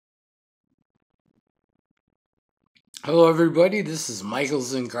Hello, everybody. This is Michael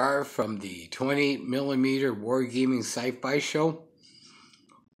Zingar from the 28mm Wargaming Sci-Fi show.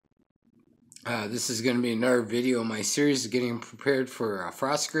 This is going to be another video in my series of getting prepared for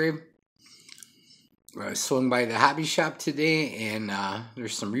Frostgrave. I swung by the hobby shop today, and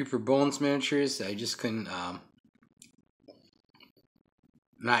there's some Reaper Bones miniatures that I just couldn't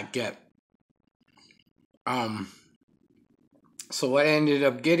not get. So what I ended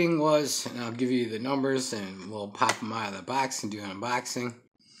up getting was, and I'll give you the numbers, and we'll pop them out of the box and do an unboxing.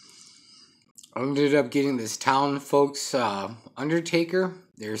 I ended up getting this Town Folks Undertaker.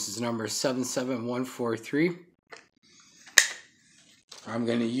 There's his number 77143. I'm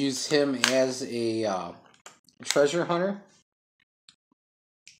going to use him as a treasure hunter.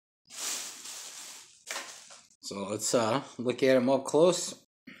 So let's look at him up close.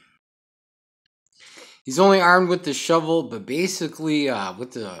 He's only armed with the shovel, but basically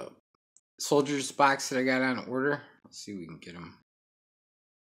with the soldiers box that I got on order. Let's see if we can get him.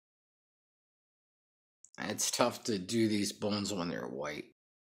 It's tough to do these bones when they're white.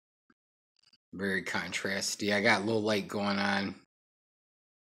 Very contrasty. I got low light going on.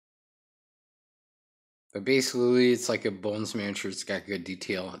 But basically, it's like a bones miniature. It's got good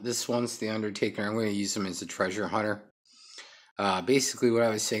detail. This one's the Undertaker. I'm going to use him as a treasure hunter. Basically, what I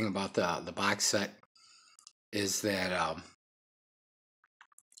was saying about the box set is that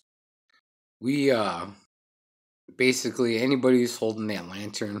we basically, anybody who's holding that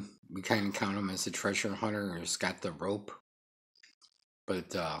lantern, we kind of count him as a treasure hunter, or has got the rope. But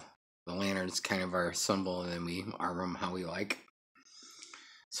the lantern's kind of our symbol, and then we arm him how we like.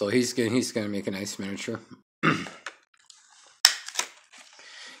 So he's gonna make a nice miniature.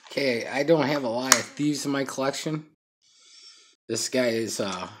 Okay, I don't have a lot of thieves in my collection. This guy is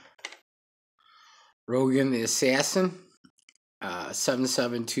Rogan the Assassin.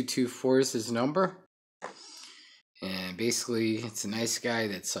 77224 is his number. And basically, it's a nice guy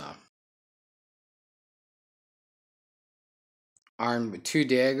that's armed with 2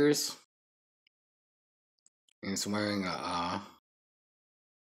 daggers. And he's wearing a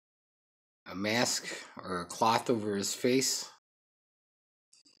mask or a cloth over his face.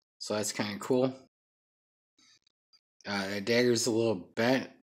 So that's kind of cool. The dagger's a little bent.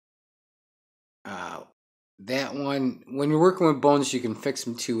 That one, when you're working with bones, you can fix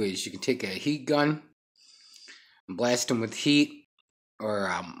them 2 ways. You can take a heat gun and blast them with heat, or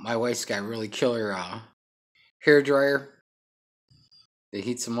my wife's got a really killer hair dryer that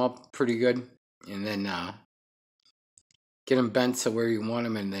heats them up pretty good, and then get them bent to where you want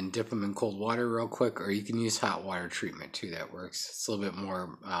them, and then dip them in cold water real quick. Or you can use hot water treatment too. That works. It's a little bit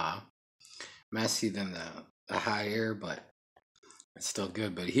more messy than the hot air, but it's still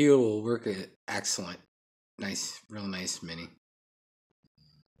good. But he will work it excellent. Nice, real nice mini.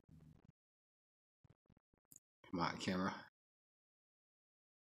 Come on, camera.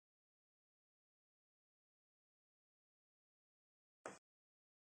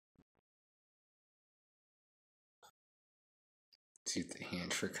 See if the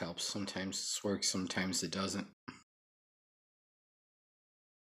hand trick helps. Sometimes this works, sometimes it doesn't.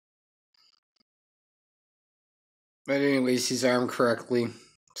 But anyways, he's armed correctly.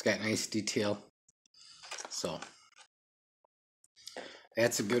 It's got nice detail. So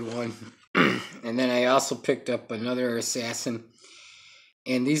that's a good one. And then I also picked up another assassin.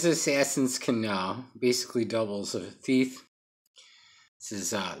 And these assassins can basically double as a thief. This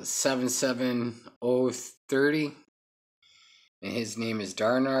is 77030. And his name is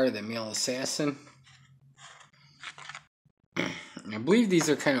Darnar, the male assassin. And I believe these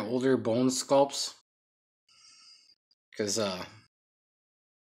are kind of older bone sculpts. Because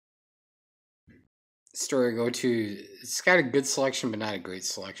store I go to, it's got a good selection, but not a great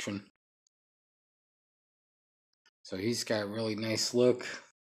selection. So he's got a really nice look.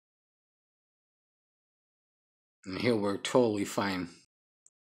 And he'll work totally fine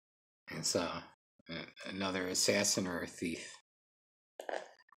as another assassin or a thief.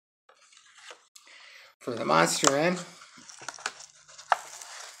 For the monster end,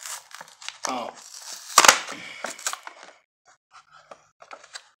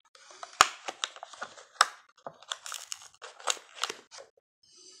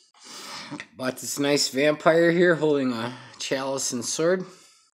 bought this nice vampire here holding a chalice and sword.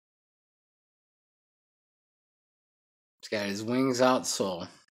 He's got his wings out, so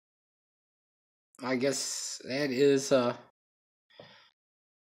I guess that is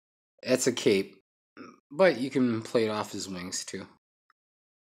that's a cape. But you can play it off his wings too.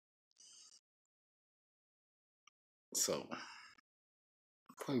 So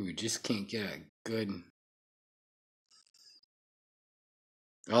boy, we just can't get a good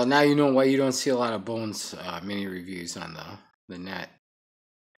Well, now you know why you don't see a lot of Bones mini reviews on the net.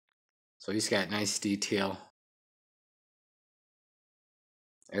 So he's got nice detail.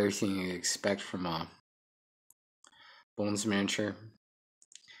 Everything you expect from a Bones miniature.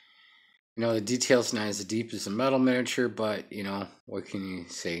 You know, the detail's not as deep as a metal miniature, but, you know, what can you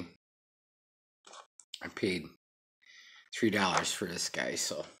say? I paid $3 for this guy,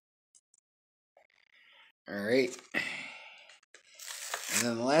 so. Alright. And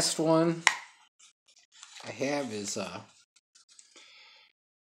then the last one I have is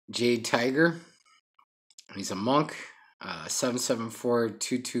Jade Tiger. He's a monk,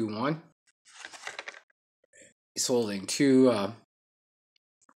 774221. He's holding two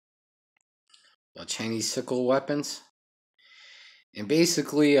Chinese sickle weapons. And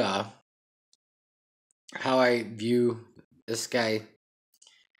basically, how I view this guy,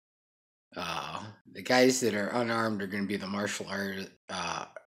 the guys that are unarmed are going to be the martial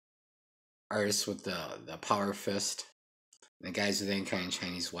artists with the power fist. And the guys with any kind of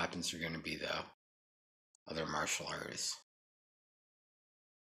Chinese weapons are going to be the other martial artists.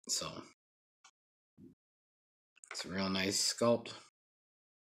 So, it's a real nice sculpt.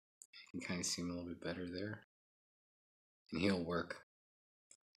 You can kind of see him a little bit better there. And he'll work.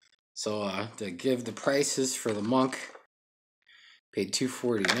 So, to give the prices for the monk, paid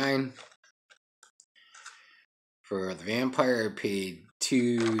 $249. For the vampire, I paid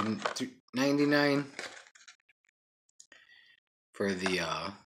 $299. For the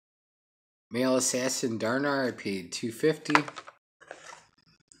male assassin Darnar, I paid $250.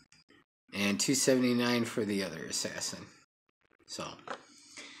 And $279 for the other assassin. So,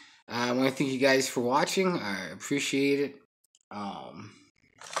 I want to thank you guys for watching. I appreciate it.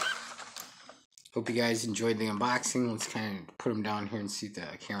 Hope you guys enjoyed the unboxing. Let's kind of put them down here and see if the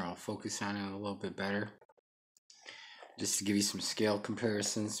camera will focus on it a little bit better. Just to give you some scale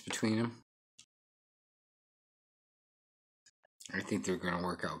comparisons between them. I think they're going to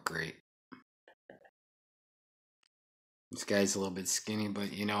work out great. This guy's a little bit skinny,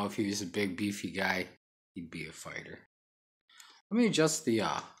 but you know, if he was a big beefy guy, he'd be a fighter. Let me adjust the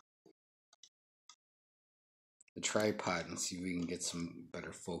tripod and see if we can get some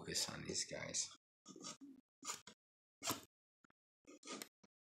better focus on these guys.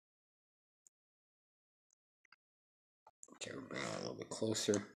 Okay, we'll bring it a little bit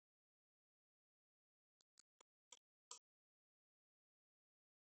closer.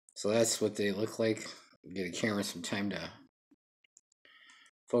 So that's what they look like. Get a camera some time to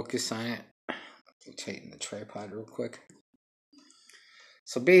focus on it. Tighten the tripod real quick.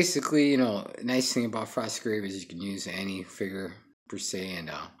 So basically, you know, nice thing about Frostgrave is you can use any figure per se, and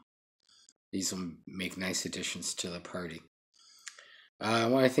these will make nice additions to the party. I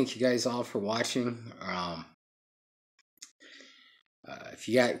want to thank you guys all for watching. If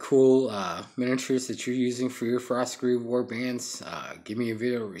you got cool miniatures that you're using for your Frostgrave warbands, give me a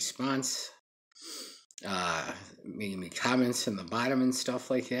video response. Make me comments in the bottom and stuff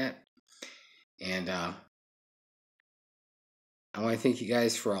like that. And I want to thank you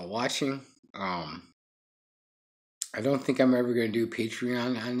guys for all watching. I don't think I'm ever going to do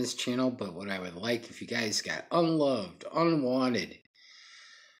Patreon on this channel, but what I would like, if you guys got unloved, unwanted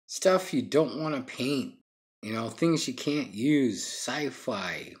stuff you don't want to paint, you know, things you can't use,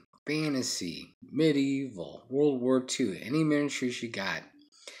 sci-fi, fantasy, medieval, World War II, any miniatures you got,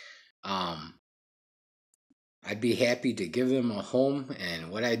 I'd be happy to give them a home. And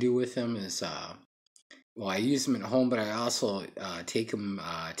what I do with them is, well, I use them at home, but I also take them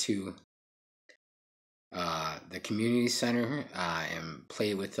to the community center and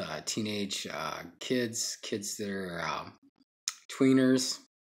play with teenage kids that are tweeners,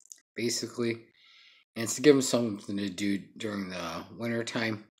 basically. And it's to give them something to do during the winter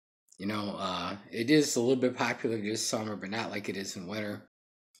time. You know, it is a little bit popular this summer, but not like it is in winter.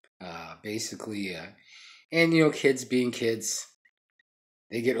 Basically, and you know, kids being kids,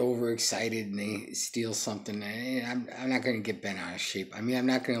 they get overexcited and they steal something. And I'm not going to get bent out of shape. I mean, I'm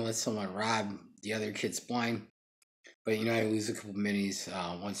not going to let someone rob the other kids blind. But, you know, I lose a couple minis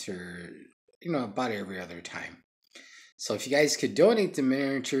once or, you know, about every other time. So if you guys could donate the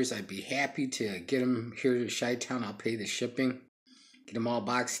miniatures, I'd be happy to get them here to Chi-Town. I'll pay the shipping. Get them all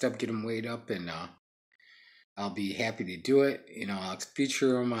boxed up, get them weighed up, and I'll be happy to do it. You know, I'll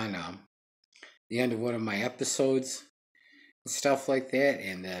feature them on the end of one of my episodes and stuff like that.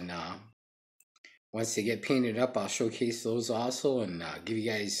 And then once they get painted up, I'll showcase those also and give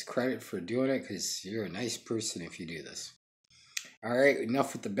you guys credit for doing it, because you're a nice person if you do this. All right,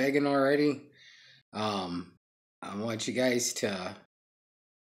 enough with the begging already. I want you guys to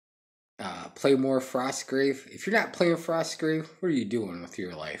play more Frostgrave. If you're not playing Frostgrave, what are you doing with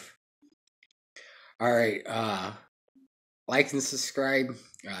your life? Alright, like and subscribe,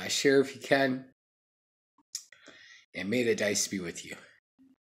 share if you can, and may the dice be with you.